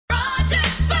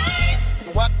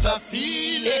What a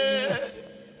feeling.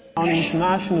 On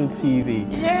international TV.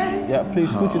 Yes. Yeah,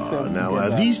 please put yourself together. Now, are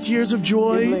these tears of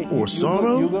joy or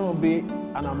sorrow? You're going to be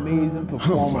an amazing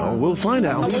performer. Well, we'll find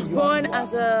out. I was born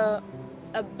as a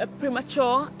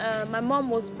premature. My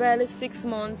mom was barely 6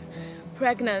 months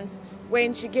pregnant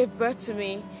when she gave birth to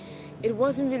me. It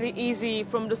wasn't really easy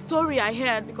from the story I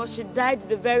heard because she died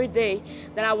the very day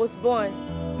that I was born.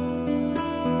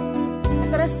 I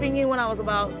started singing when I was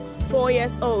about 4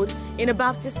 years old in a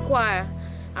Baptist choir.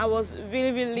 I was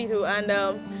really, really little, and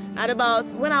at about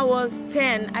when I was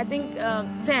 10, I think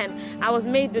 10, I was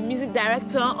made the music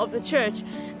director of the church.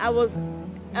 I was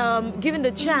given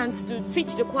the chance to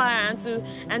teach the choir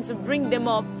and to bring them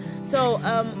up. So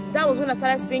that was when I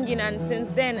started singing, and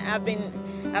since then I've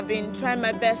been trying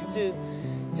my best to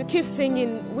keep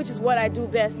singing, which is what I do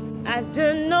best. I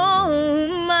don't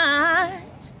know much,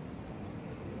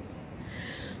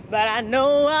 but I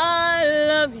know I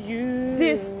love you.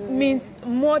 This means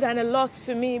more than a lot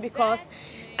to me because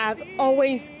I've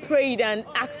always prayed and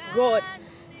asked God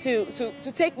to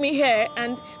take me here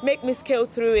and make me scale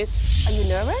through it. Are you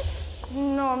nervous?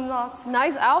 No, I'm not.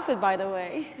 Nice outfit, by the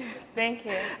way. Thank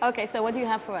you. Okay, so what do you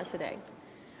have for us today?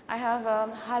 I have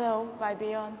Hello by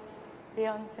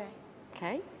Beyonce.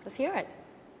 Okay, let's hear it.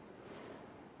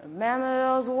 Remember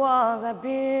those walls I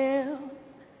built?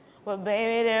 Well,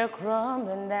 baby, they're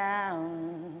crumbling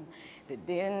down. They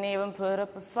didn't even put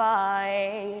up a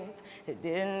fight. They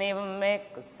didn't even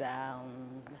make a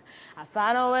sound. I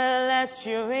found a way to let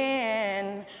you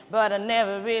in, but I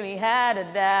never really had a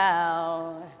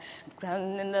doubt. I'm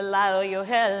crying in the light of your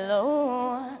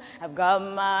hello. I've got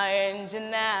my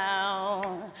engine now.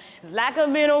 It's like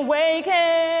I've been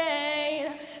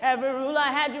awakened. Every rule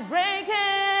I had you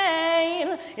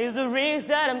breaking is the risk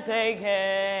that I'm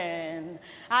taking.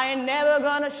 I ain't never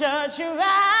gonna shut you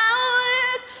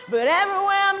out, but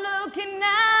everywhere I'm looking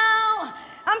now,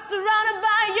 I'm surrounded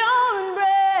by your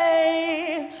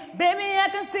embrace. Baby, I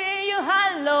can see you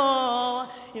hello.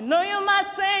 You know you're my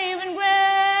saving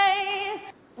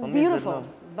grace. Beautiful,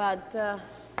 but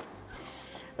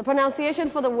the pronunciation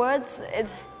for the words,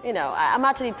 it's, you know, I'm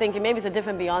actually thinking maybe it's a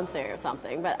different Beyonce or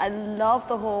something, but I love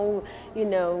the whole, you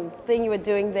know, thing you were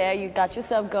doing there. You got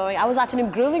yourself going. I was actually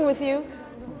grooving with you.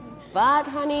 But,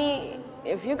 honey,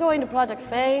 if you're going to Project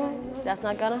Fame, that's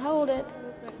not going to hold it.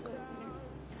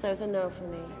 So it's a no for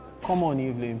me. Come on,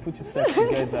 Evelyn, put yourself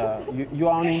together. You're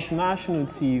on international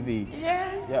TV.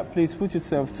 Yes. Yeah, please put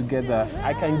yourself together.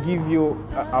 I can give you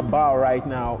a bow right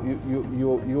now.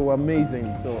 You're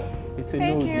amazing. So it's a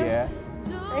no, dear.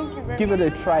 Thank you very Give it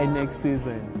a try next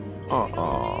season.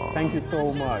 Thank you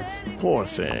so much. Poor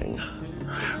thing.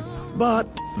 But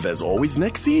there's always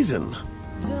next season.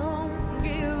 Don't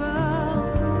give up,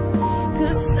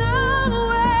 'cause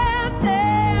somewhere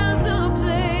there's a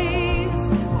place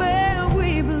where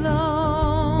we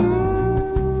belong.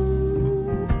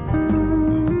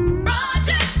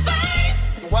 Project Fame.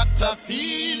 What a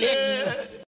feeling.